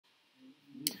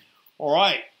All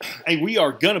right. Hey, we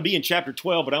are going to be in chapter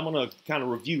 12, but I'm going to kind of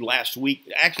review last week,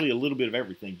 actually a little bit of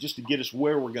everything, just to get us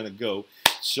where we're going to go.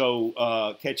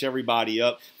 So catch everybody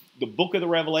up. The book of the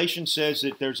Revelation says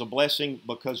that there's a blessing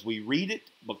because we read it,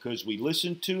 because we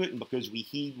listen to it, and because we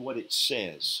heed what it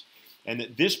says. And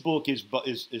that this book is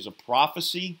a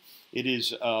prophecy. It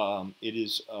is a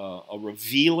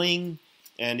revealing,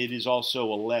 and it is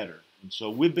also a letter. And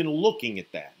so we've been looking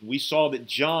at that. We saw that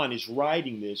John is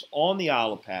writing this on the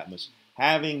Isle of Patmos,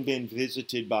 having been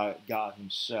visited by God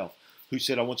himself, who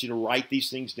said, I want you to write these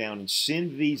things down and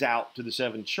send these out to the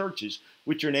 7 churches,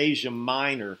 which are in Asia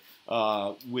Minor,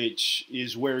 which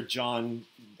is where John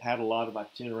had a lot of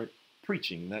itinerant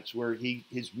preaching. That's where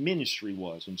his ministry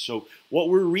was. And so what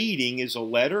we're reading is a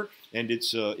letter, and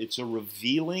it's a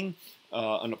revealing,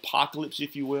 an apocalypse,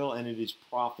 if you will, and it is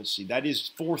prophecy. That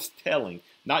is forthtelling,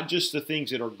 not just the things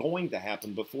that are going to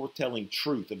happen, but forthtelling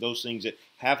truth of those things that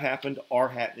have happened, are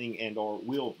happening, and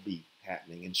will be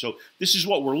happening. And so this is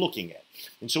what we're looking at.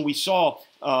 And so we saw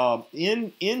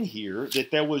in here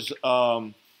that there was,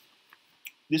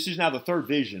 this is now the third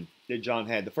vision that John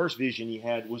had. The first vision he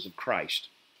had was of Christ.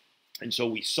 And so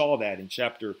we saw that in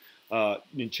chapter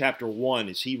 1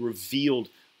 as he revealed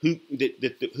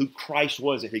who Christ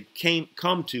was, that had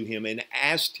come to him and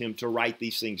asked him to write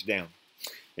these things down.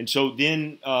 And so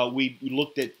then we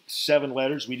looked at 7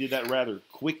 letters. We did that rather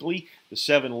quickly, the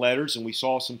 7 letters, and we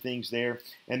saw some things there.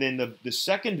 And then the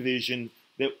second vision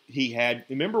that he had,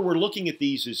 remember we're looking at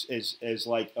these as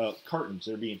like curtains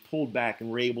that are being pulled back, and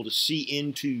we're able to see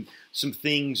into some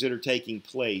things that are taking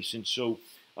place. And so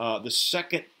the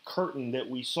second curtain that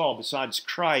we saw, besides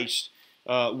Christ,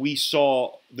 we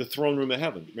saw the throne room of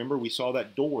heaven. Remember, we saw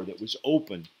that door that was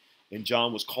open, and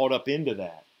John was caught up into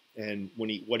that. And when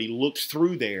he looked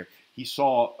through there, he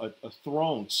saw a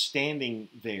throne standing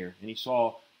there, and he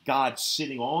saw God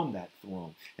sitting on that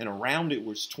throne. And around it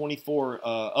was 24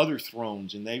 other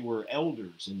thrones, and they were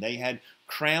elders, and they had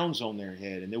crowns on their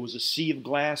head, and there was a sea of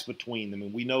glass between them.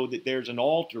 And we know that there's an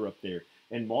altar up there,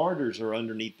 and martyrs are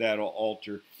underneath that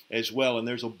altar as well, and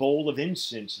there's a bowl of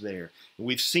incense there. And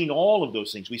we've seen all of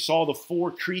those things. We saw the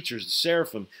 4 creatures, the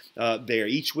seraphim, there,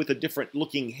 each with a different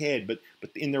looking head, but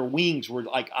in their wings were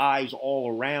like eyes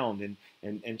all around.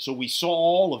 And so we saw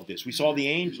all of this. We saw the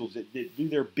angels that do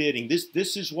their bidding.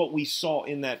 This is what we saw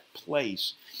in that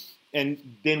place.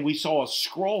 And then we saw a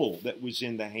scroll that was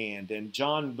in the hand, and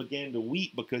John began to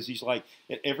weep because he's like,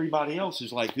 everybody else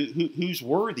is like, who's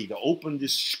worthy to open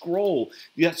this scroll?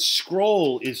 That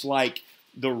scroll is like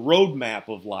the roadmap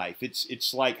of life.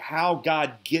 It's like how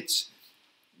God gets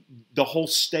the whole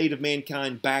state of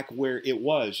mankind back where it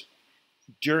was.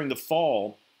 During the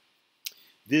fall,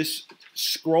 this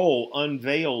scroll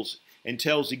unveils and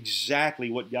tells exactly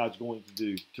what God's going to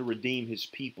do to redeem his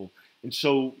people. And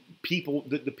so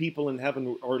the people in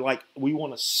heaven are like, we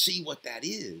want to see what that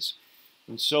is.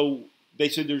 And so they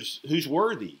said, who's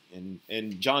worthy?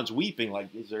 And John's weeping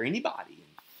like, is there anybody?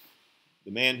 And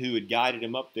the man who had guided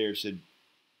him up there said,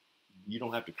 you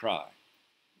don't have to cry.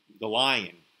 The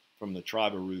Lion from the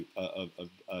tribe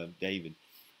of David,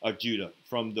 of Judah,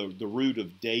 from the root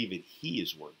of David, he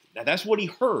is worthy. Now that's what he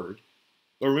heard.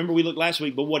 But remember, we looked last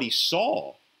week, but what he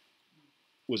saw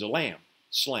was a lamb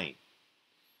slain.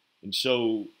 And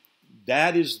so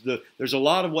that is there's a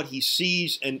lot of what he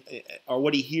sees or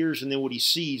what he hears, and then what he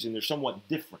sees, and they're somewhat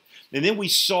different. And then we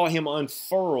saw him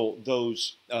unfurl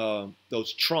those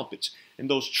trumpets. And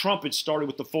those trumpets started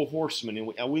with the 4 horsemen.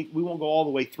 And we won't go all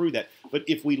the way through that. But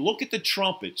if we look at the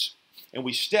trumpets and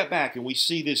we step back and we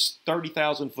see this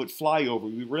 30,000-foot flyover,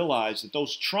 we realize that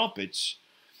those trumpets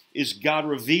is God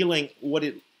revealing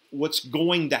what's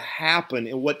going to happen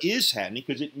and what is happening,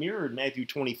 because it mirrored Matthew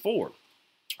 24,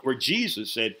 where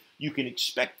Jesus said, you can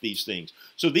expect these things.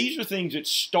 So these are things that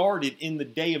started in the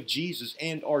day of Jesus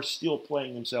and are still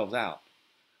playing themselves out.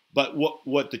 But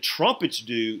what the trumpets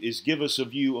do is give us a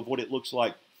view of what it looks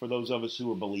like for those of us who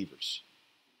are believers.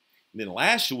 And then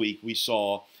last week we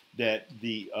saw that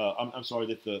the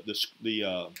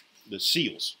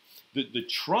seals, the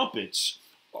trumpets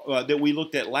that we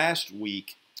looked at last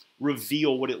week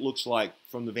reveal what it looks like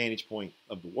from the vantage point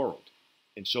of the world.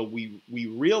 And so we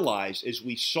realized as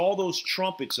we saw those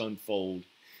trumpets unfold,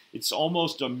 it's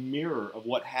almost a mirror of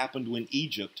what happened when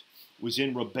Egypt was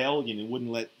in rebellion and wouldn't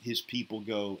let his people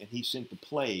go, and he sent the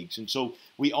plagues. And so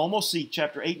we almost see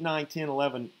chapter 8, 9, 10,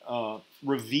 11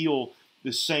 reveal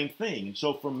the same thing. And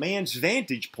so from man's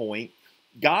vantage point,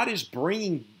 God is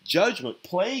bringing judgment,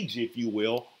 plagues, if you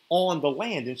will, on the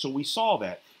land. And so we saw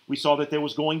that. We saw that there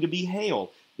was going to be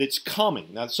hail that's coming.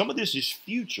 Now, some of this is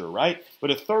future, right? But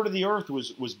a third of the earth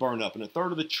was burned up, and a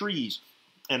third of the trees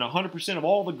and 100% of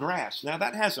all the grass. Now,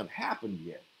 that hasn't happened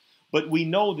yet, but we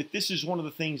know that this is one of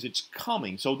the things that's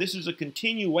coming. So this is a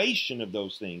continuation of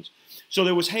those things. So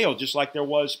there was hail, just like there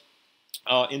was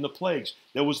in the plagues.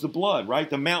 There was the blood, right?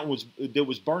 The mountain that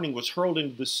was burning was hurled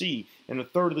into the sea, and a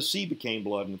third of the sea became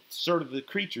blood, and a third of the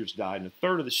creatures died, and a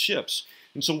third of the ships.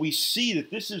 And so we see that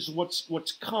this is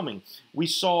what's coming. We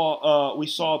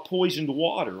saw poisoned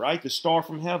water, right? The star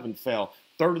from heaven fell.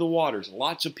 Third of the waters.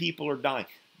 Lots of people are dying.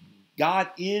 God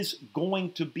is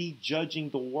going to be judging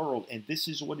the world, and this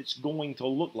is what it's going to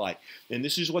look like. And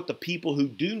this is what the people who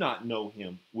do not know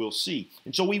him will see.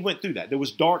 And so we went through that. There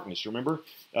was darkness, remember?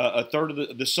 A third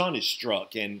of the sun is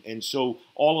struck, and so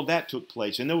all of that took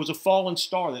place. And there was a fallen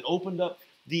star that opened up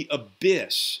the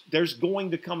abyss. There's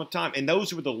going to come a time, and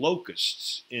those were the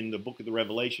locusts in the book of the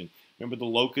Revelation. Remember the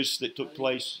locusts that took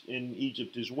place in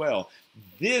Egypt as well.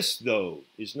 This, though,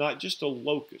 is not just a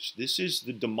locust. This is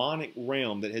the demonic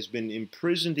realm that has been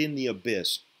imprisoned in the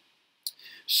abyss.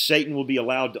 Satan will be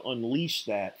allowed to unleash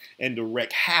that and to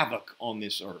wreak havoc on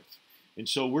this earth. And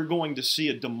so we're going to see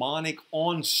a demonic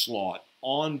onslaught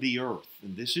on the earth.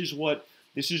 And this is what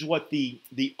the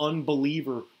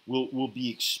unbeliever will be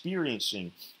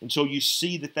experiencing. And so you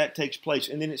see that takes place.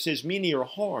 And then it says many are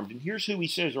harmed. And here's who he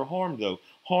says are harmed, though.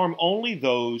 Harm only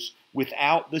those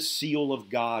without the seal of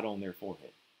God on their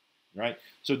forehead. Right?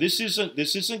 So this isn't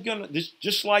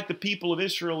just like the people of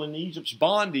Israel in Egypt's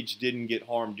bondage didn't get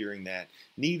harmed during that.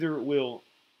 Neither will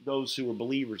those who are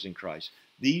believers in Christ.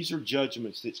 These are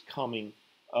judgments that's coming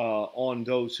on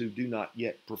those who do not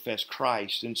yet profess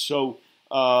Christ. And so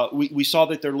we saw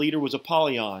that their leader was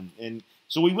Apollyon. And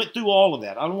so we went through all of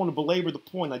that. I don't want to belabor the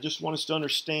point. I just want us to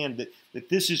understand that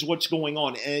this is what's going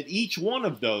on. And at each one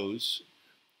of those,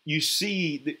 you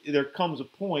see that there comes a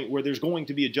point where there's going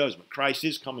to be a judgment. Christ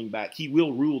is coming back. He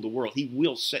will rule the world. He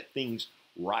will set things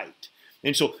right.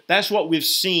 And so that's what we've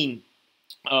seen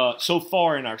so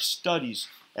far in our studies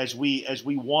as we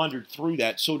wandered through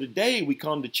that. So today we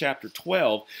come to chapter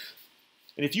 12.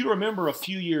 And if you remember a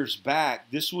few years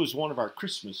back, this was one of our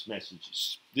Christmas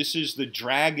messages. This is the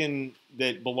dragon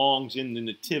that belongs in the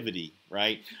nativity,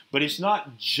 right? But it's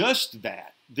not just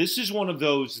that. This is one of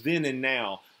those then and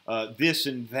now, this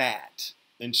and that.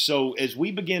 And so as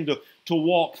we begin to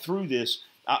walk through this,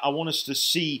 I want us to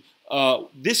see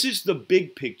this is the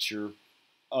big picture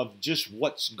of just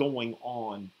what's going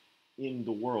on in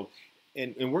the world.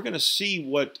 And we're going to see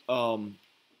what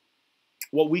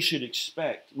we should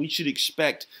expect. We should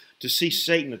expect to see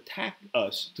Satan attack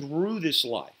us through this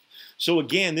life. So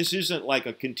again, this isn't like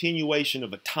a continuation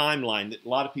of a timeline that a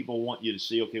lot of people want you to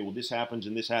see. Okay, well, this happens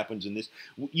and this happens and this.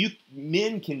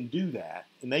 Men can do that,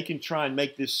 and they can try and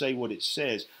make this say what it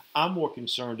says. I'm more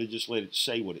concerned to just let it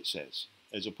say what it says,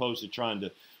 as opposed to trying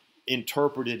to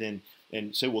interpret it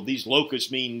and say, well, these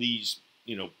locusts mean these,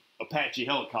 Apache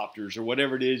helicopters or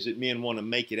whatever it is that men want to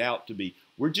make it out to be.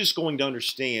 We're just going to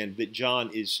understand that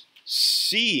John is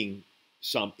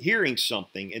hearing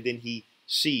something, and then he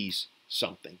sees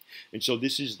something. And so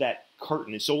this is that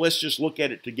curtain. And so let's just look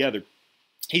at it together.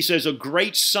 He says, a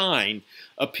great sign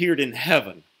appeared in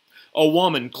heaven, a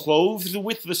woman clothed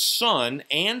with the sun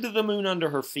and the moon under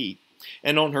her feet,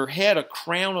 and on her head a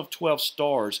crown of 12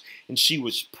 stars, and she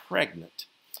was pregnant.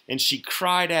 And she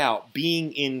cried out,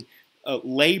 being in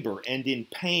labor and in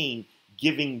pain,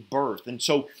 giving birth. And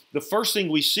so the first thing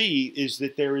we see is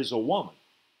that there is a woman.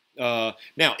 Now,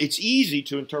 it's easy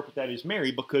to interpret that as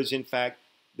Mary because, in fact,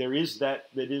 there is that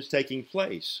is taking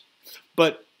place.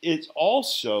 But it's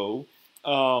also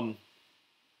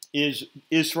is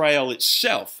Israel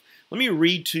itself. Let me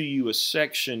read to you a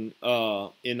section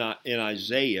in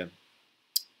Isaiah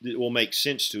that will make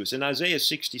sense to us. In Isaiah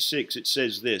 66, it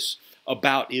says this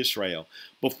about Israel.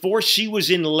 Before she was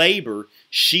in labor,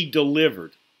 she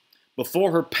delivered.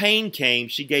 Before her pain came,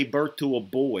 she gave birth to a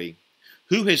boy.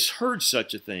 Who has heard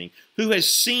such a thing? Who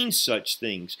has seen such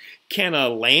things? Can a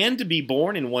land be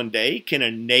born in one day? Can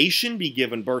a nation be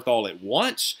given birth all at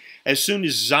once? As soon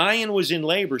as Zion was in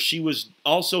labor, she was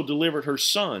also delivered her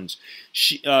sons.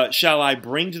 Shall I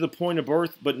bring to the point of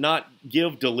birth but not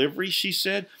give delivery, she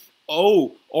said.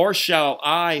 Oh, or shall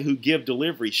I who give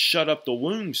delivery shut up the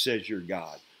womb, says your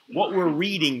God. What we're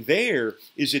reading there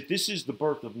is that this is the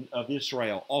birth of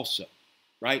Israel also,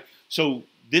 right? So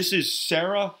this is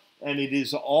Sarah, and it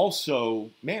is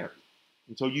also Mary.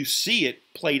 And so you see it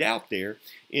played out there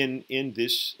in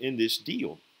this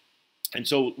deal. And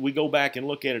so we go back and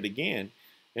look at it again,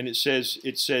 and it says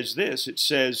this.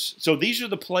 So these are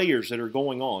the players that are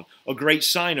going on. A great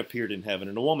sign appeared in heaven,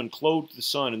 and a woman clothed the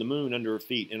sun and the moon under her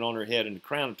feet, and on her head and a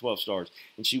crown of 12 stars.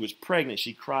 And she was pregnant.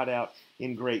 She cried out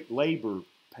in great labor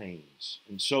pains.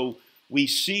 And so we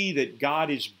see that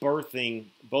God is birthing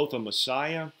both a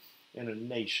Messiah and a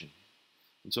nation.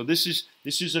 And so this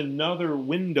is another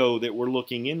window that we're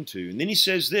looking into. And then he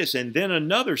says this, and then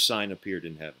another sign appeared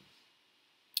in heaven.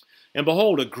 And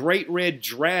behold, a great red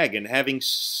dragon, having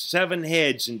 7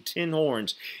 heads and 10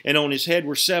 horns, and on his head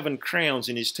were 7 crowns,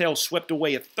 and his tail swept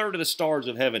away 1/3 of the stars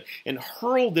of heaven, and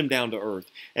hurled them down to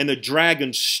earth. And the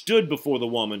dragon stood before the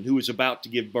woman who was about to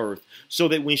give birth, so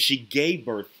that when she gave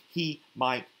birth, he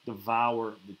might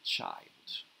devour the child.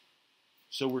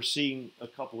 So we're seeing a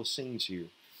couple of scenes here.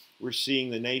 We're seeing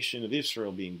the nation of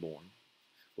Israel being born.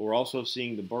 We're also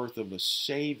seeing the birth of a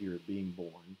Savior being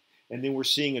born. And then we're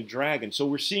seeing a dragon. So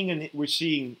we're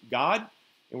seeing God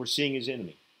and we're seeing his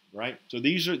enemy, right? So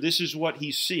this is what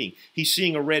he's seeing. He's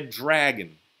seeing a red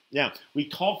dragon. Now, we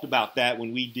talked about that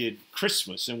when we did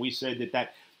Christmas, and we said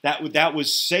that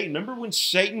was Satan. Remember when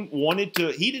Satan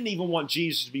he didn't even want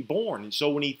Jesus to be born. And so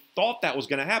when he thought that was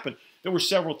going to happen, there were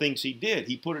several things he did.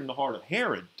 He put it in the heart of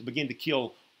Herod to begin to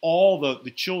kill all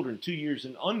the children 2 years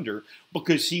and under,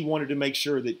 because he wanted to make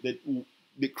sure that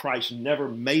Christ never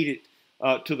made it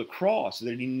to the cross,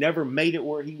 that he never made it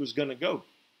where he was going to go.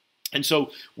 And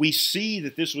so we see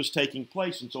that this was taking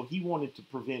place, and so he wanted to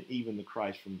prevent even the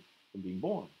Christ from being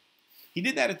born. He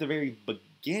did that at the very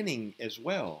beginning as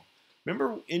well.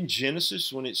 Remember in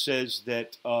Genesis when it says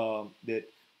that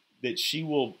that she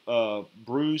will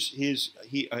bruise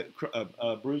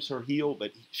her heel,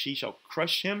 but she shall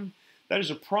crush him? That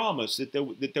is a promise that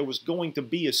there was going to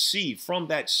be a seed. From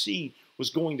that seed was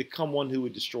going to come one who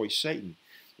would destroy Satan.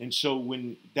 And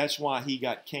so that's why he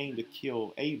got Cain to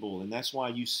kill Abel, and that's why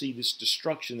you see this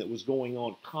destruction that was going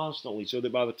on constantly, so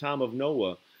that by the time of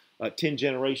Noah, 10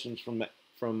 generations from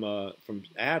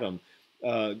Adam,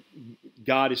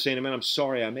 God is saying, "Man, I'm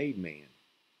sorry I made man."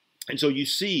 And so you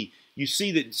see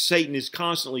that Satan is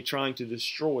constantly trying to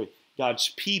destroy God's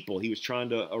people. He was trying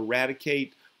to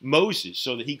eradicate Moses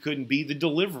so that he couldn't be the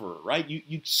deliverer, right?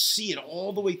 You see it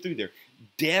all the way through there.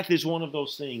 Death is one of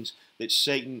those things that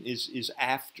Satan is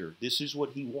after. This is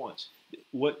what he wants.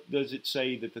 What does it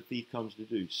say that the thief comes to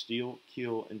do? Steal,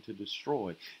 kill, and to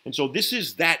destroy. And so this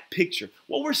is that picture.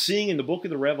 What we're seeing in the book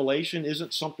of the Revelation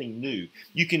isn't something new.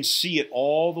 You can see it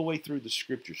all the way through the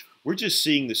scriptures. We're just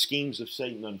seeing the schemes of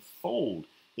Satan unfold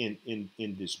in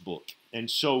this book. And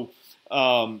so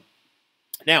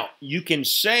now you can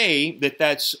say that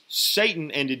that's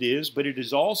Satan, and it is, but it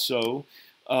is also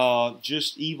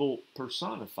just evil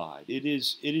personified. It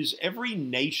is every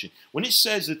nation. When it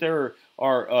says that there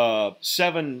are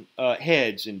 7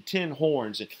 heads and 10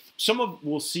 horns, and some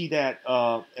will see that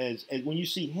as when you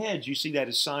see heads, you see that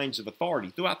as signs of authority.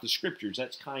 Throughout the scriptures,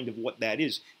 that's kind of what that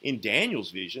is. In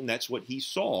Daniel's vision, that's what he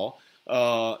saw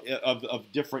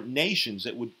of different nations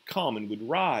that would come and would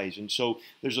rise. And so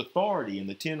there's authority, and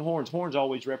the 10 horns. Horns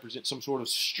always represent some sort of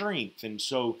strength. And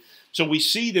so we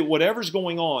see that whatever's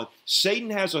going on, Satan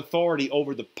has authority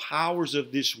over the powers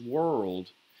of this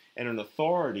world, and an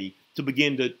authority to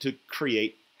begin to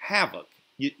create havoc.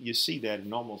 You see that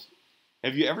in almost...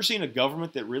 Have you ever seen a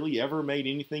government that really ever made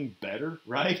anything better,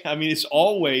 right? I mean, it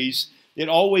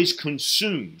always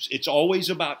consumes. It's always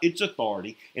about its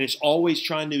authority, and it's always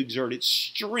trying to exert its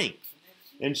strength.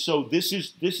 And so this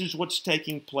is what's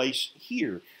taking place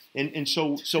here. And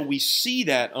so we see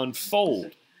that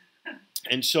unfold.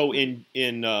 And so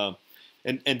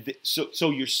so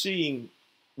you're seeing,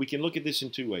 we can look at this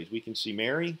in 2 ways. We can see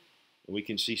Mary, and we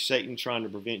can see Satan trying to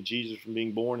prevent Jesus from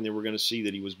being born, and then we're going to see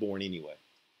that he was born anyway.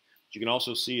 But you can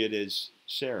also see it as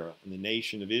Sarah and the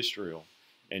nation of Israel,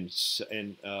 and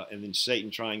then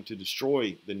Satan trying to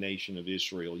destroy the nation of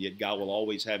Israel. Yet God will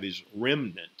always have his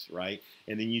remnant, right?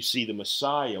 And then you see the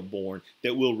Messiah born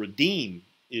that will redeem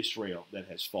Israel that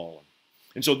has fallen.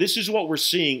 And so this is what we're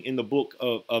seeing in the book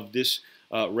of this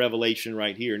Revelation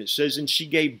right here. And it says, "And she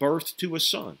gave birth to a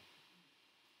son,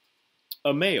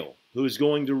 a male, who is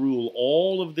going to rule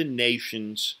all of the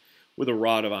nations with a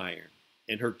rod of iron.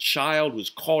 And her child was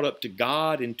caught up to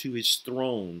God and to his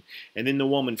throne. And then the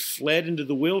woman fled into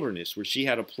the wilderness, where she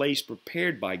had a place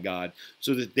prepared by God,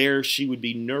 so that there she would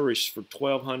be nourished for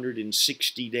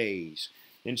 1,260 days.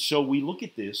 And so we look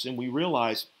at this and we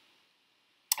realize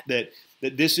that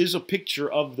this is a picture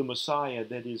of the Messiah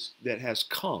that has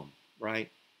come, right?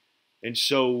 And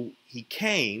so he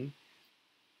came.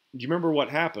 Do you remember what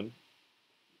happened?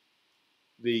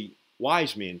 The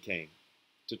wise men came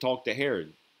to talk to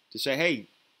Herod, to say, "Hey,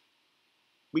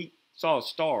 we saw a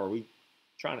star. We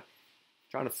trying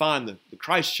to find the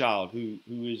Christ child who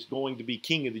is going to be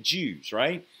king of the Jews,"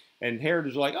 right? And Herod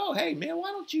was like, "Oh, hey, man,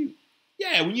 why don't you,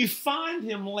 when you find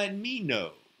him, let me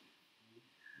know."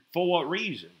 For what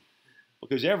reason?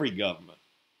 Because every government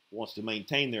wants to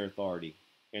maintain their authority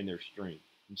and their strength.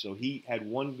 And so he had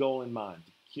one goal in mind,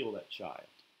 to kill that child.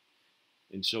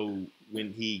 And so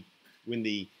when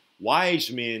the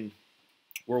wise men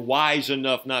were wise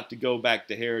enough not to go back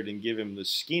to Herod and give him the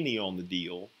skinny on the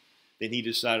deal, then he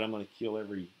decided, I'm going to kill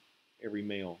every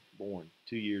male born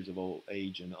 2 years of old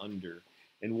age and under.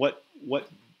 And what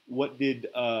did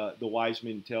the wise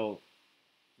men tell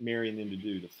Mary and them to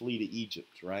do? To flee to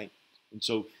Egypt, right? And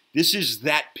so this is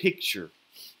that picture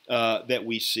that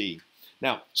we see.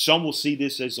 Now, some will see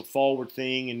this as a forward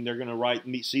thing, and they're going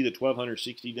to see the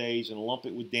 1260 days and lump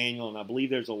it with Daniel, and I believe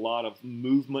there's a lot of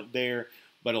movement there,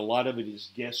 but a lot of it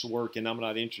is guesswork, and I'm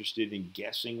not interested in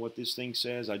guessing what this thing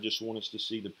says. I just want us to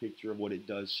see the picture of what it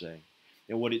does say.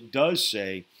 And what it does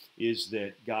say is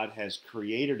that God has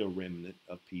created a remnant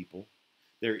of people.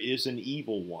 There is an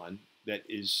evil one that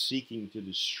is seeking to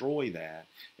destroy that,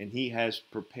 and he has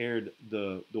prepared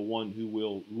the one who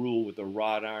will rule with a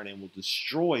rod iron and will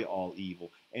destroy all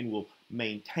evil and will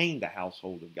maintain the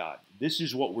household of God. This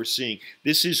is what we're seeing.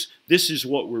 This is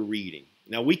what we're reading.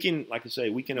 Now we can, like I say,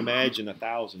 we can imagine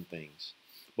 1,000 things,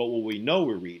 but what we know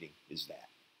we're reading is that.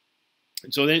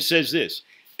 And so then it says this,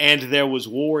 and there was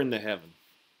war in the heaven.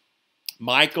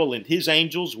 Michael and his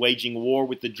angels waging war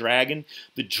with the dragon.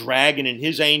 The dragon and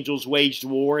his angels waged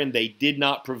war, and they did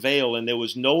not prevail, and there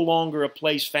was no longer a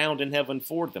place found in heaven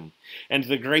for them. And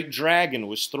the great dragon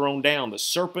was thrown down, the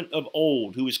serpent of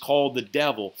old, who is called the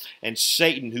devil, and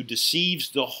Satan, who deceives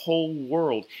the whole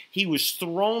world. He was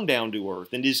thrown down to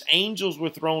earth, and his angels were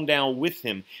thrown down with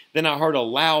him. Then I heard a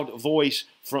loud voice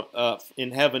from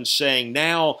in heaven saying,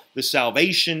 now the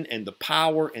salvation and the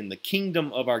power and the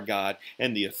kingdom of our God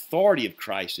and the authority of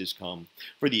Christ is come.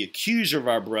 For the accuser of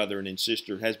our brethren and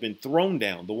sister has been thrown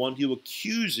down, the one who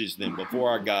accuses them before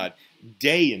our God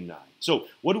day and night. So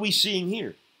what are we seeing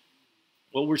here?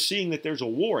 Well, we're seeing that there's a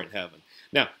war in heaven.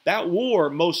 Now, that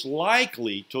war most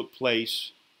likely took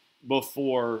place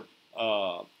before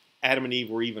Adam and Eve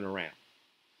were even around.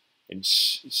 And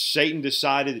Satan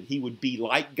decided that he would be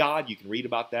like God. You can read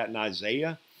about that in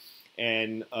Isaiah.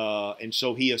 And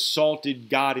so he assaulted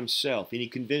God himself. And he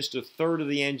convinced a third of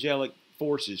the angelic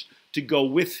forces to go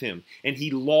with him. And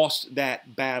he lost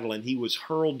that battle, and he was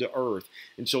hurled to earth.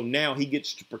 And so now he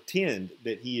gets to pretend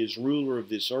that he is ruler of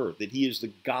this earth, that he is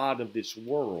the God of this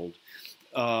world.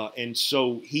 And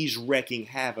so he's wreaking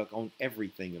havoc on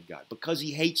everything of God because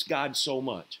he hates God so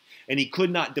much. And he could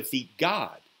not defeat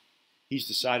God. He's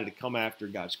decided to come after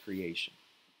God's creation.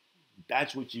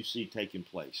 That's what you see taking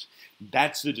place.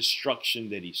 That's the destruction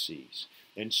that he sees.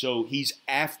 And so he's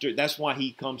after, that's why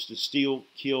he comes to steal,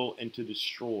 kill, and to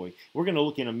destroy. We're going to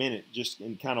look in a minute just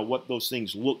in kind of what those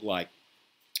things look like.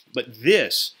 But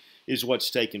this is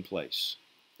what's taking place.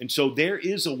 And so there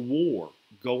is a war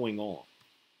going on.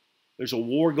 There's a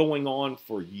war going on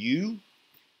for you.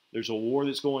 There's a war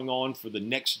that's going on for the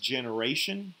next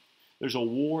generation. There's a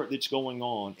war that's going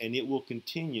on, and it will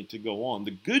continue to go on. The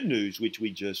good news, which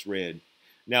we just read,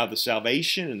 now the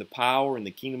salvation and the power and the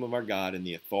kingdom of our God and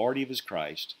the authority of his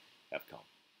Christ have come,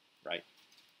 right?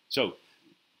 So,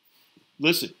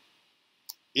 listen,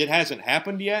 it hasn't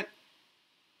happened yet,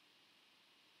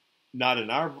 not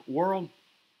in our world,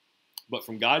 but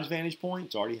from God's vantage point,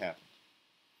 it's already happened.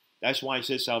 That's why he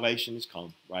says salvation has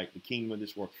come, right? The kingdom of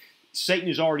this world. Satan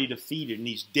is already defeated, and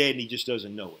he's dead, and he just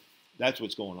doesn't know it. That's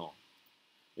what's going on.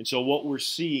 And so what we're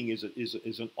seeing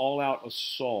is an all-out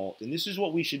assault. And this is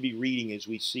what we should be reading as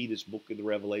we see this book of the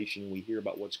Revelation and we hear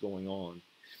about what's going on.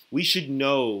 We should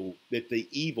know that the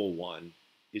evil one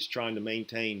is trying to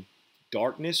maintain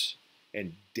darkness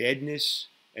and deadness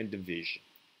and division.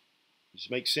 Does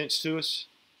this make sense to us?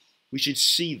 We should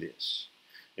see this.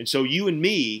 And so you and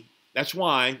me, that's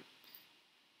why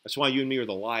you and me are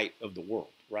the light of the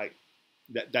world, right?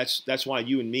 That's why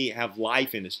you and me have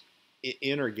life in us,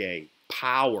 energe,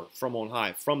 power from on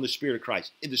high, from the Spirit of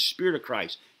Christ. And the Spirit of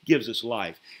Christ gives us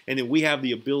life. And then we have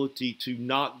the ability to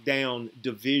knock down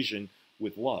division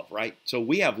with love, right? So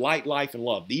we have light, life, and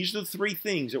love. These are the three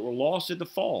things that were lost at the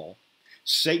fall.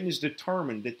 Satan is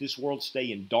determined that this world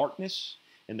stay in darkness,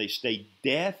 and they stay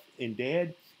dead, and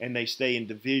they stay in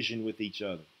division with each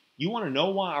other. You want to know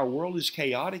why our world is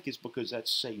chaotic? It's because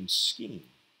that's Satan's scheme.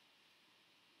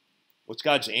 What's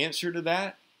God's answer to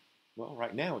that? Well,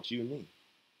 right now it's you and me.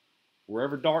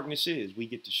 Wherever darkness is, we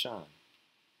get to shine.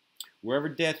 Wherever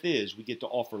death is, we get to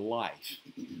offer life.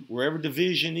 Wherever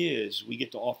division is, we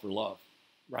get to offer love,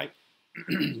 right?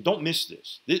 Don't miss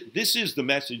this. This is the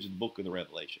message of the book of the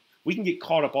Revelation. We can get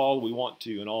caught up all we want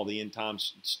to in all the end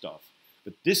times stuff,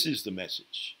 but this is the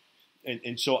message.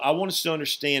 And so I want us to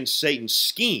understand Satan's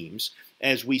schemes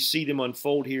as we see them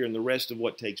unfold here and the rest of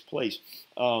what takes place.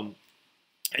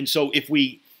 And so if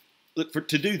we,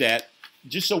 to do that,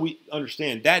 just so we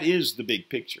understand, that is the big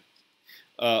picture.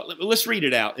 Let's read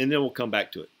it out, and then we'll come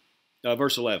back to it.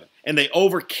 Verse 11. And they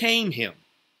overcame him.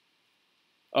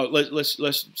 Let's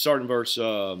start in verse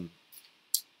 10.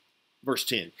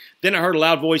 Then I heard a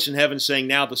loud voice in heaven saying,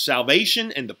 now the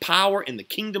salvation and the power and the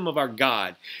kingdom of our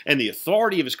God and the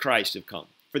authority of his Christ have come.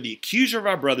 For the accuser of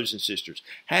our brothers and sisters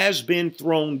has been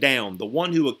thrown down, the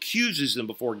one who accuses them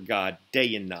before God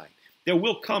day and night. There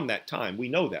will come that time. We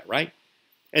know that, right?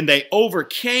 And they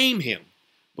overcame him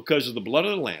because of the blood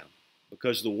of the Lamb,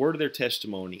 because of the word of their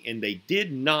testimony, and they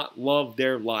did not love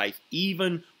their life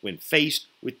even when faced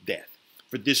with death.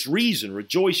 For this reason,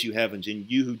 rejoice, you heavens,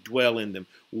 and you who dwell in them.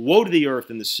 Woe to the earth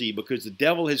and the sea, because the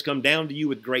devil has come down to you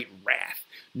with great wrath,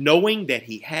 knowing that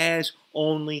he has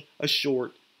only a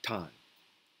short time.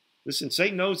 Listen,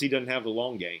 Satan knows he doesn't have the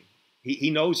long game. He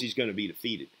knows he's going to be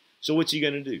defeated. So what's he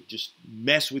going to do? Just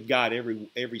mess with God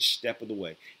every step of the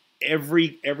way.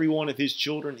 Every one of his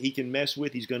children he can mess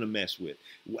with, he's going to mess with,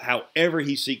 however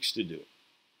he seeks to do it.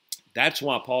 That's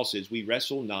why Paul says we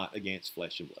wrestle not against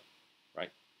flesh and blood.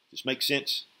 Right? This makes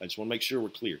sense? I just want to make sure we're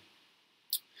clear.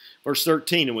 Verse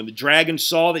 13, and when the dragon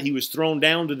saw that he was thrown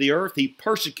down to the earth, he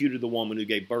persecuted the woman who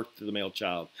gave birth to the male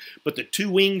child. But the two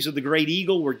wings of the great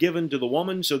eagle were given to the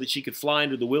woman so that she could fly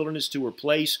into the wilderness to her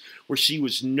place where she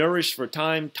was nourished for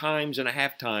times and a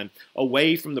half time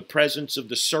away from the presence of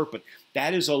the serpent.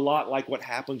 That is a lot like what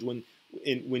happens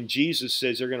when Jesus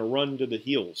says they're going to run to the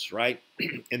hills, right?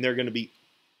 And they're going to be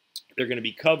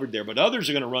covered there. But others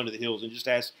are going to run to the hills and just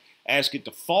ask it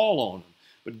to fall on them.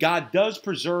 But God does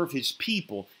preserve his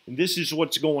people, and this is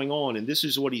what's going on, and this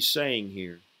is what he's saying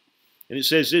here. And it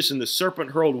says this, and the serpent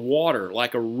hurled water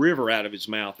like a river out of his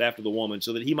mouth after the woman,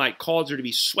 so that he might cause her to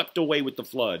be swept away with the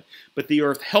flood. But the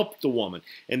earth helped the woman,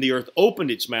 and the earth opened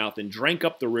its mouth and drank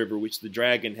up the river which the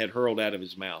dragon had hurled out of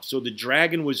his mouth. So the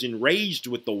dragon was enraged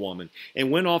with the woman, and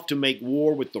went off to make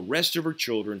war with the rest of her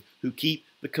children who keep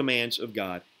the commands of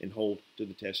God and hold to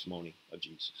the testimony of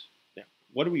Jesus. Now,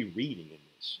 what are we reading in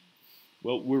this?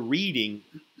 Well, we're reading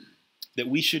that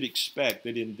we should expect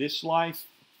that in this life,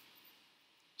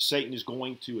 Satan is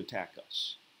going to attack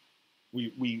us.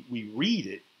 We read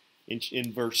it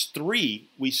in verse 3.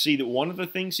 We see that one of the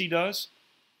things he does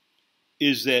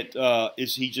is that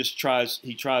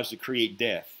he tries to create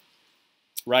death.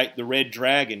 Right? The red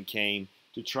dragon came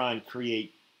to try and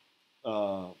create.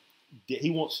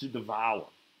 He wants to devour.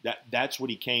 That's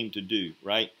what he came to do.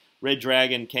 Right? Red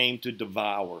dragon came to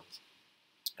devour.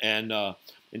 And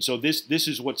so this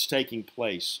is what's taking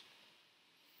place.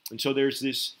 And so there's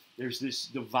this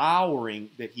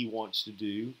devouring that he wants to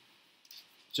do.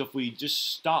 So if we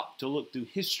just stop to look through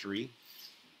history,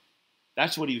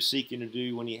 that's what he was seeking to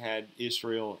do when he had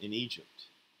Israel in Egypt.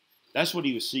 That's what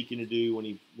he was seeking to do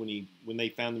when they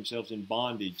found themselves in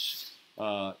bondage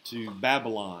to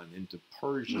Babylon and to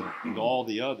Persia and to all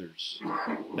the others.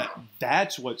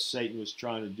 That's what Satan was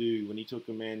trying to do when he took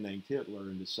a man named Hitler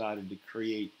and decided to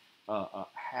create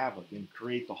havoc and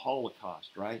create the Holocaust,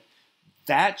 right?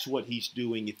 That's what he's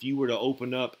doing. If you were to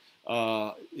open up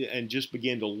and just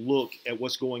begin to look at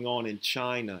what's going on in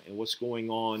China and what's going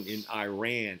on in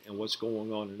Iran and what's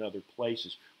going on in other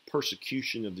places,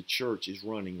 persecution of the church is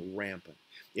running rampant.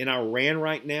 In Iran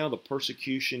right now, the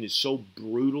persecution is so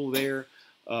brutal there,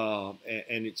 and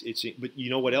it's. But you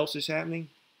know what else is happening?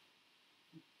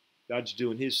 God's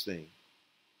doing His thing.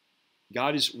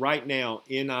 God is right now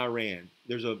in Iran.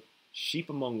 There's a sheep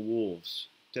among wolves.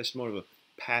 Testimony of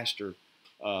a pastor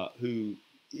who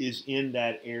is in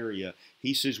that area.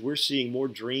 He says we're seeing more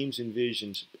dreams and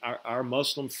visions. Our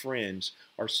Muslim friends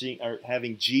are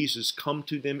having Jesus come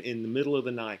to them in the middle of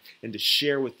the night and to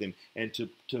share with them and to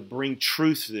bring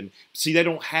truth to them. See, they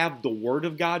don't have the Word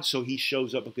of God, so He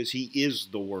shows up because He is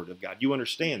the Word of God. You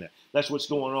understand that? That's what's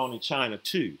going on in China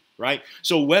too, right?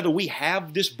 So whether we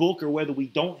have this book or whether we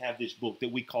don't have this book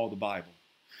that we call the Bible,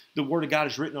 the Word of God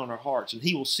is written on our hearts, and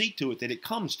He will see to it that it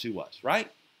comes to us, right?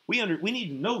 We need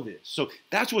to know this. So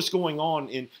that's what's going on.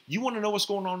 And you want to know what's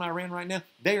going on in Iran right now?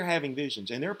 They are having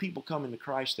visions, and there are people coming to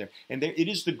Christ there. And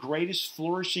it is the greatest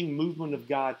flourishing movement of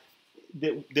God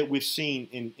that we've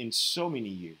seen in so many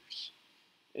years.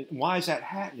 And why is that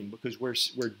happening? Because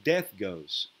where death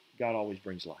goes, God always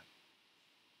brings life.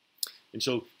 And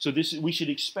so we should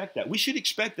expect that. We should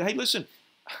expect that. Hey, listen.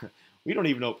 We don't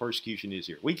even know what persecution is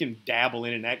here. We can dabble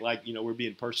in and act like we're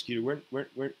being persecuted.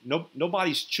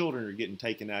 Nobody's children are getting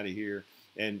taken out of here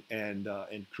and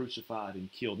crucified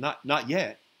and killed. Not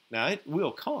yet. Now it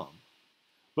will come,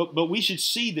 but we should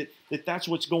see that's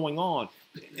what's going on,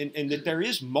 and that there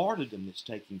is martyrdom that's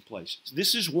taking place.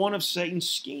 This is one of Satan's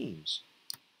schemes,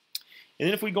 And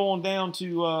then if we go on down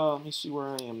to, let me see where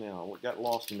I am now. I got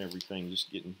lost in everything, just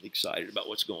getting excited about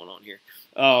what's going on here.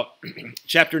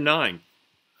 Chapter 9.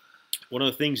 One of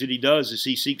the things that he does is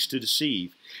he seeks to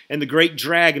deceive. And the great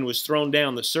dragon was thrown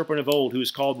down, the serpent of old, who is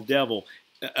called the devil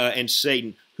and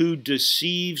Satan, who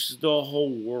deceives the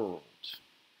whole world.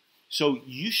 So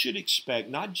you should expect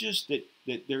not just that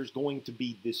there's going to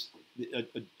be this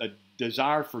a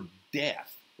desire for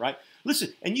death, right?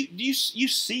 Listen, and you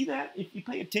see that if you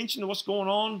pay attention to what's going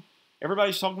on.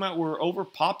 Everybody's talking about we're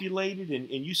overpopulated,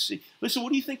 and you see. Listen, what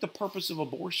do you think the purpose of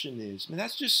abortion is? I mean,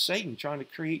 that's just Satan trying to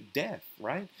create death,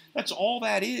 right? That's all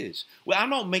that is. Well, I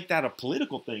don't make that a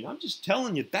political thing. I'm just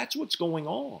telling you that's what's going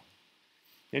on.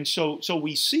 And so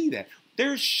we see that.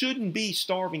 There shouldn't be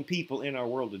starving people in our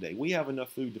world today. We have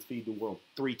enough food to feed the world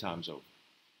 3 times over.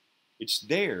 It's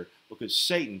there because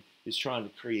Satan is trying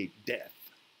to create death.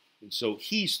 And so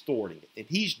he's thwarting it, and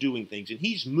he's doing things, and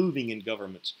he's moving in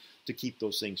governments to keep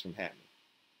those things from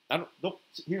happening. Don't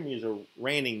hear me as a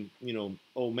ranting,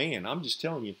 old man. I'm just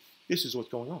telling you, this is what's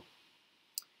going on.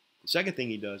 The second thing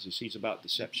he does is he's about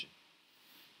deception.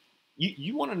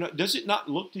 You want to know, does it not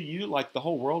look to you like the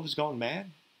whole world has gone mad?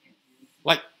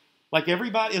 Like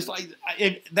everybody is like,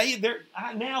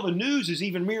 now the news is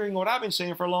even mirroring what I've been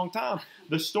saying for a long time.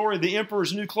 The story of the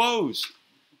emperor's new clothes.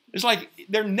 It's like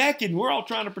they're naked and we're all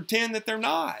trying to pretend that they're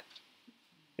not.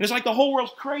 And it's like the whole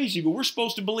world's crazy, but we're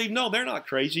supposed to believe, no, they're not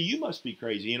crazy. You must be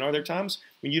crazy. Are there times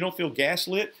when you don't feel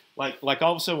gaslit? Like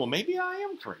all of a sudden, well, maybe I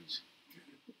am crazy.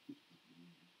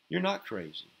 You're not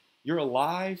crazy. You're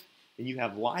alive, and you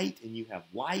have light, and you have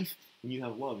life, and you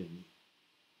have love in you.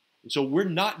 And so we're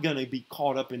not going to be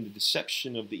caught up in the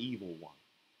deception of the evil one.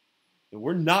 And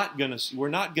we're not going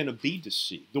to be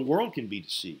deceived. The world can be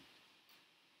deceived.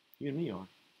 You and me are.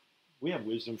 We have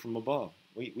wisdom from above.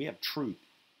 We have truth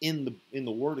in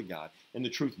the Word of God, and the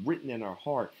truth written in our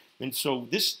heart. And so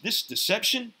this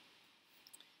deception,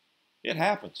 it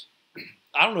happens.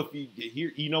 I don't know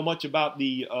if you know much about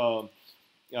the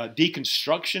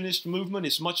deconstructionist movement.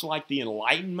 It's much like the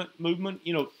Enlightenment movement.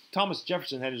 Thomas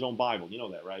Jefferson had his own Bible. You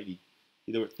know that, right?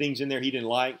 There were things in there he didn't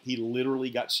like. He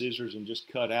literally got scissors and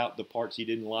just cut out the parts he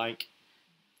didn't like.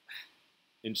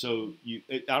 And so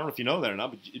I don't know if you know that or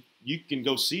not, but you can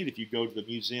go see it if you go to the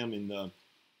museum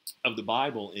of the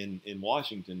Bible in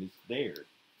Washington. It's there.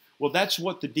 Well, that's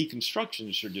what the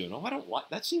deconstructionists are doing. Oh, I don't like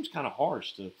that. Seems kind of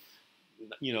harsh to,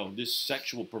 this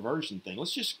sexual perversion thing.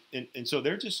 Let's just and so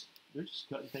they're just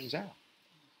cutting things out.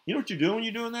 You know what you're doing when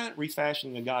you're doing that?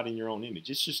 Refashioning a God in your own image.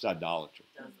 It's just idolatry.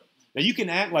 Now you can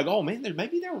act like, oh man,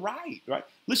 maybe they're right.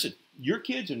 Listen, your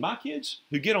kids and my kids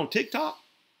who get on TikTok,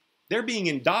 they're being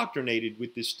indoctrinated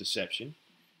with this deception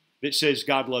that says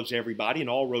God loves everybody and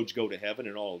all roads go to heaven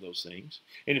and all of those things.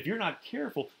 And if you're not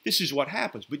careful, this is what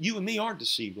happens. But you and me aren't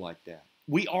deceived like that.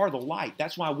 We are the light.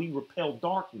 That's why we repel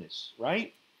darkness,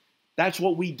 right? That's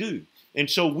what we do. And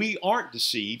so we aren't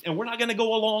deceived, and we're not going to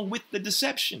go along with the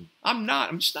deception. I'm not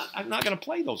going to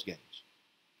play those games.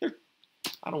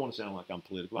 I don't want to sound like I'm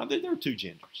political. There are 2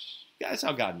 genders. That's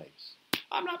how God made us.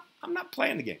 I'm not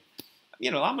playing the game.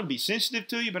 I'm going to be sensitive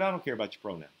to you, but I don't care about your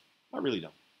pronouns. I really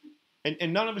don't.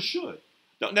 And none of us should.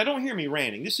 Now, don't hear me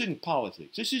ranting. This isn't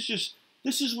politics. This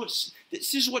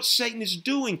is what Satan is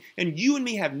doing. And you and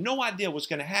me have no idea what's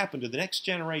going to happen to the next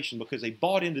generation because they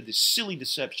bought into this silly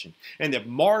deception. And they've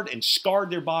marred and scarred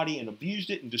their body and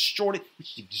abused it and destroyed it,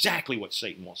 which is exactly what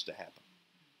Satan wants to happen.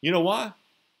 You know why?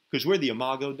 Because we're the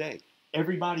Imago Dei.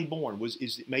 Everybody born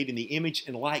is made in the image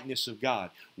and likeness of God.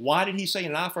 Why did he say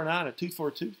an eye for an eye and a tooth for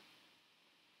a tooth?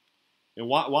 And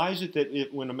why is it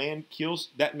that when a man kills,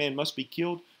 that man must be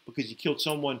killed? Because he killed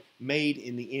someone made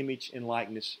in the image and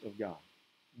likeness of God.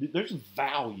 There's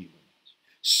value in this.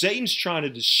 Satan's trying to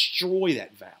destroy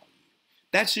that value.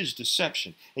 That's his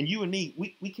deception. And you and me,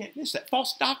 we can't miss that.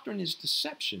 False doctrine is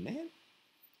deception, man.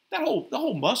 The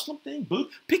whole Muslim thing,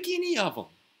 pick any of them.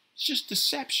 It's just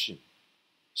deception.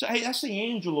 So, hey, that's the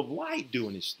angel of light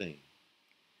doing his thing.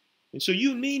 And so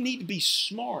you and me need to be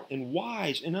smart and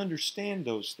wise and understand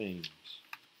those things.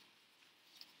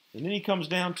 And then he comes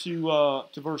down to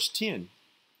verse 10,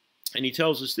 and he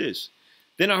tells us this.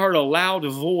 Then I heard a loud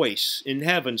voice in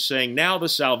heaven saying, now the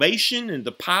salvation and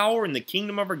the power and the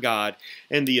kingdom of our God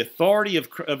and the authority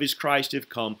of his Christ have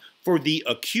come, for the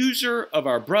accuser of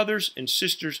our brothers and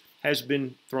sisters has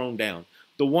been thrown down,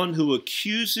 the one who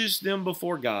accuses them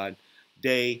before God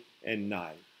day and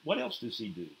night. What else does he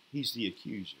do? He's the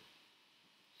accuser.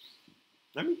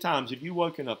 How many times have you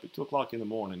woken up at 2 o'clock in the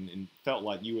morning and felt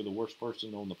like you were the worst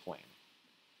person on the planet?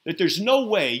 That there's no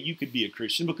way you could be a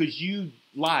Christian because you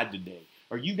lied today,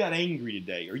 or you got angry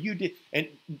today, or you did. And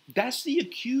that's the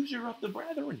accuser of the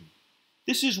brethren.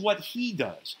 This is what he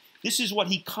does. This is what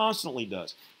he constantly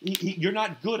does. You're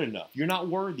not good enough. You're not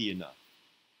worthy enough.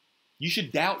 You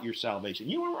should doubt your salvation.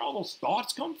 You know where all those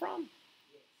thoughts come from?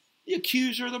 The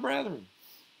accuser of the brethren.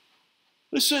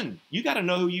 Listen, you got to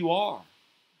know who you are.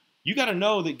 You got to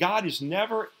know that God is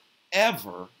never,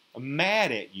 ever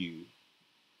mad at you,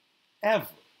 ever.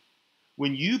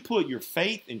 When you put your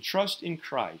faith and trust in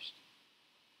Christ,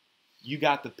 you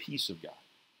got the peace of God.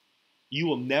 You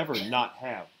will never not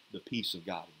have the peace of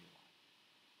God in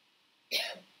your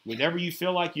life. Whenever you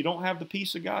feel like you don't have the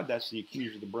peace of God, that's the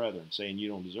accuser of the brethren saying you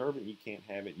don't deserve it, you can't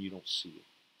have it, and you don't see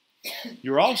it.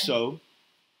 You're also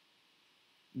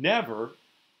never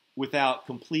without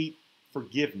complete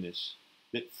forgiveness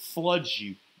that floods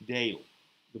you daily.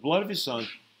 The blood of his son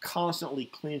constantly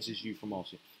cleanses you from all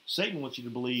sin. Satan wants you to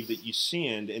believe that you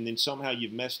sinned and then somehow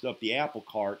you've messed up the apple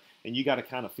cart and you got to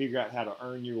kind of figure out how to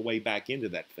earn your way back into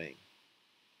that thing.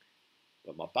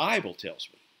 But my Bible tells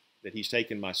me that he's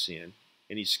taken my sin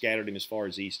and he's scattered him as far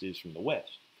as east is from the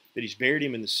west. That he's buried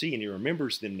him in the sea and he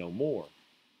remembers them no more.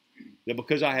 That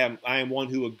because I am one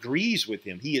who agrees with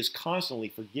him, he is constantly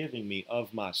forgiving me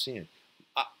of my sin.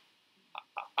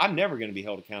 I'm never going to be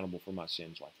held accountable for my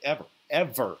sins, like ever,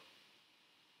 ever.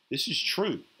 This is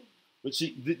true. But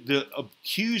see, the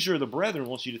accuser of the brethren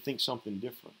wants you to think something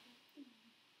different.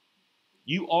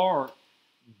 You are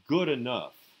good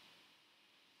enough,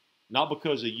 not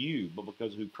because of you, but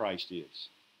because of who Christ is.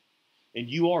 And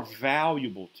you are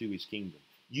valuable to his kingdom.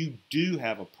 You do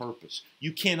have a purpose.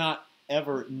 You cannot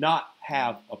ever not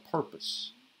have a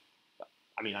purpose.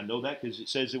 I mean, I know that because it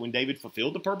says that when David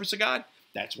fulfilled the purpose of God,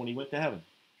 that's when he went to heaven.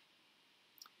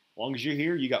 As long as you're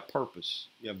here, you got purpose.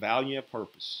 You have value, you have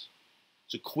purpose.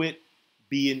 So quit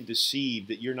being deceived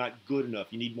that you're not good enough.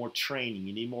 You need more training.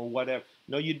 You need more whatever.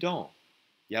 No, you don't.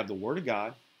 You have the Word of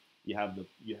God. You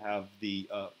have the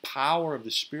power of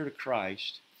the Spirit of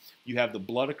Christ. You have the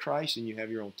blood of Christ, and you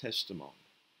have your own testimony.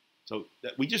 So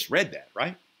we just read that,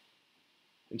 right?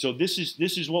 And so this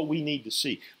is what we need to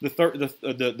see.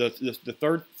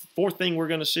 The fourth thing we're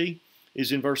going to see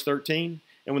is in verse 13.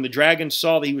 And when the dragon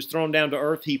saw that he was thrown down to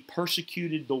earth, he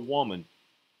persecuted the woman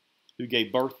who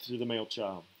gave birth to the male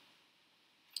child.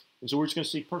 And so we're just going to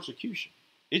see persecution.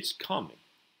 It's coming.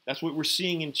 That's what we're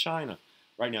seeing in China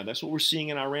right now. That's what we're seeing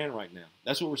in Iran right now.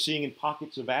 That's what we're seeing in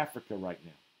pockets of Africa right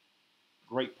now.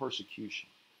 Great persecution.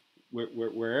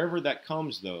 Wherever that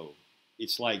comes, though,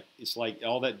 it's like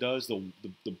all that does,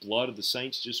 the blood of the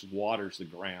saints just waters the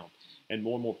ground, and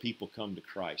more people come to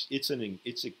Christ. It's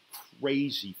a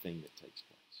crazy thing that takes place.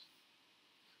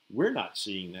 We're not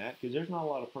seeing that because there's not a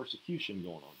lot of persecution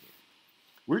going on here.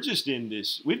 We're just in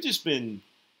this. We've just been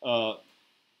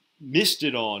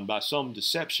misted on by some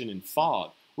deception and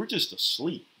fog. We're just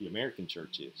asleep. The American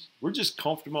church is. We're just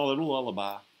comfortable, a little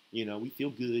lullaby. You know, we feel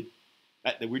good.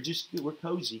 We're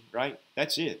cozy, right?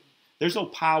 That's it. There's no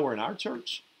power in our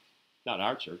church, not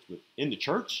our church, but in the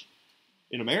church,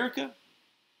 in America,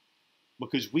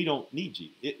 because we don't need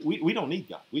Jesus. We don't need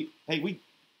God. We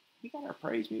got our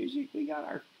praise music. We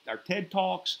got our TED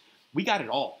Talks. We got it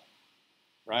all,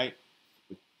 right?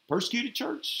 But persecuted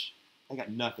church, they got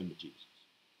nothing but Jesus.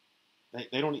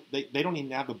 They don't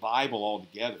even have the Bible all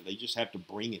together. They just have to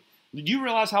bring it. Did you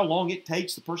realize how long it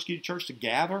takes the persecuted church to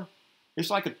gather? It's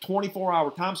like a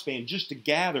 24-hour time span just to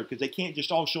gather because they can't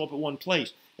just all show up at one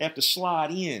place. They have to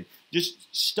slide in. Just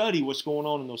study what's going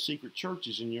on in those secret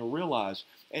churches and you'll realize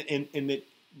and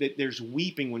that there's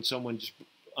weeping when someone just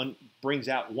brings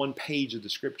out one page of the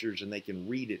scriptures and they can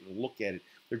read it and look at it.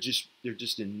 They're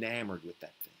just enamored with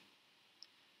that thing.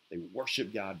 They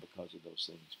worship God because of those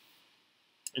things.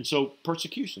 And so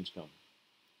persecution's coming.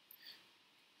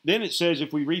 Then it says,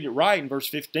 if we read it right in verse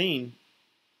 15,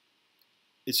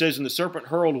 it says, and the serpent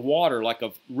hurled water like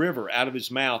a river out of his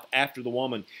mouth after the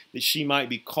woman, that she might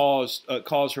be cause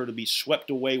her to be swept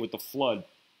away with the flood.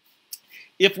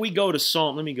 If we go to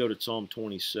Psalm, let me go to Psalm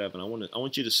 27. I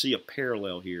want you to see a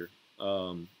parallel here.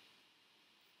 I'm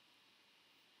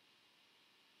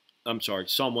sorry,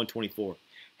 Psalm 124.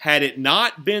 Had it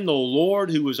not been the Lord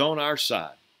who was on our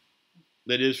side,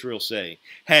 let Israel say,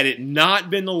 had it not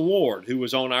been the Lord who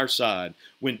was on our side,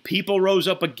 when people rose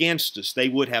up against us, they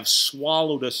would have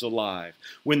swallowed us alive.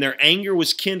 When their anger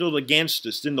was kindled against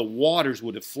us, then the waters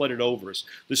would have flooded over us.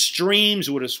 The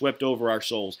streams would have swept over our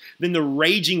souls. Then the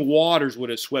raging waters would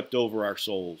have swept over our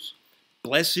souls.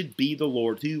 Blessed be the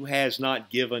Lord who has not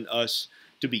given us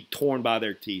to be torn by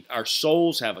their teeth. Our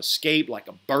souls have escaped like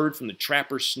a bird from the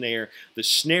trapper's snare. The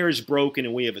snare is broken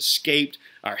and we have escaped.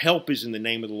 Our help is in the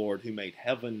name of the Lord who made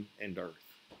heaven and earth.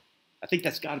 I think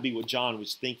that's got to be what John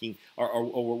was thinking,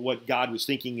 or what God was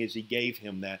thinking as he gave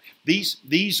him that.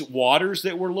 These waters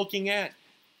that we're looking at,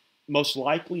 most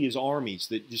likely is armies,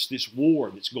 that just this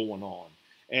war that's going on.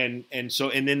 And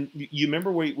then you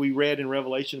remember we read in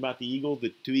Revelation about the eagle,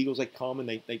 the two eagles that come, and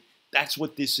they that's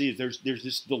what this is. There's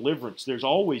this deliverance. There's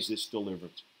always this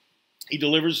deliverance. He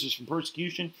delivers us from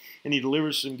persecution, and he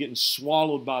delivers us from getting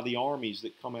swallowed by the armies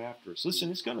that come after us.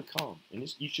 Listen, it's going to come,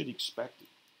 and you should expect it.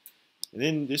 And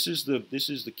then this is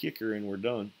the kicker, and we're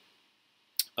done.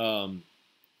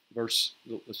 Let's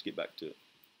get back to it.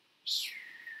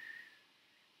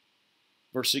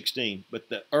 Verse 16. But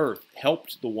the earth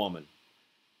helped the woman,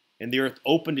 and the earth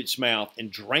opened its mouth and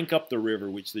drank up the river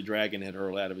which the dragon had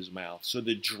hurled out of his mouth. So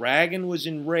the dragon was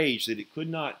enraged that it could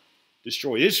not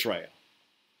destroy Israel,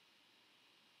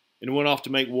 and went off to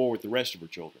make war with the rest of her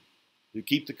children, who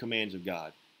keep the commands of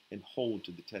God and hold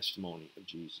to the testimony of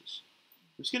Jesus.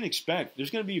 There's going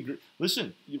to be,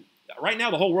 listen, right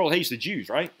now the whole world hates the Jews,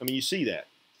 right? I mean, you see that.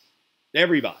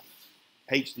 Everybody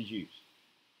hates the Jews.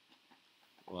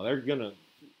 Well, they're going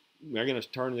to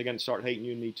start hating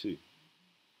you and me too.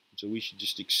 So we should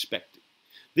just expect it.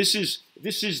 This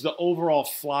is the overall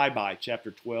flyby,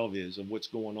 chapter 12 is, of what's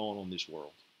going on this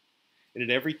world. And at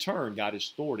every turn, God has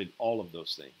thwarted all of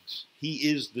those things.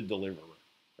 He is the deliverer,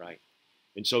 right?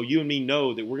 And so you and me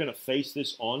know that we're going to face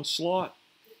this onslaught,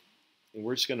 and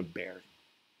we're just going to bear it.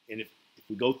 And if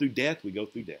we go through death, we go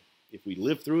through death. If we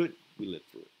live through it, we live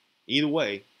through it. Either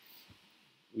way,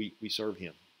 we serve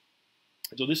him.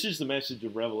 So this is the message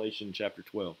of Revelation chapter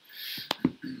 12.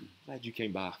 Glad you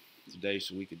came by today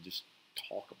so we could just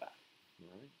talk about it.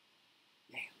 All right?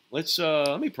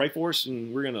 Yeah. Let me pray for us,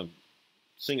 and we're going to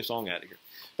sing a song out of here.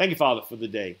 Thank you, Father, for the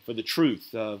day, for the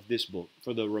truth of this book,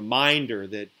 for the reminder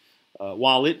that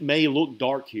while it may look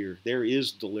dark here, there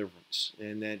is deliverance,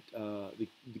 and that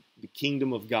the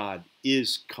kingdom of God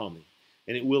is coming,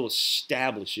 and it will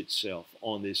establish itself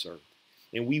on this earth,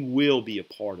 and we will be a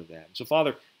part of that. So,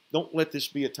 Father, don't let this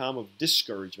be a time of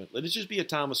discouragement. Let it just be a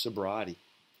time of sobriety,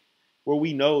 where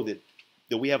we know that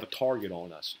we have a target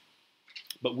on us,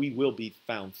 but we will be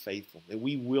found faithful, that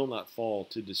we will not fall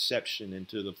to deception and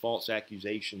to the false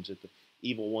accusations that the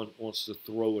evil one wants to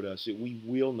throw at us, that we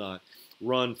will not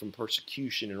run from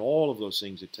persecution and all of those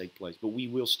things that take place, but we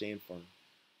will stand firm,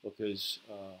 because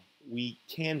we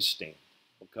can stand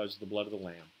because of the blood of the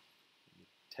Lamb, and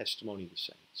the testimony of the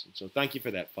saints. And so thank you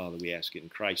for that, Father. We ask it in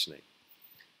Christ's name.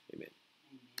 Amen.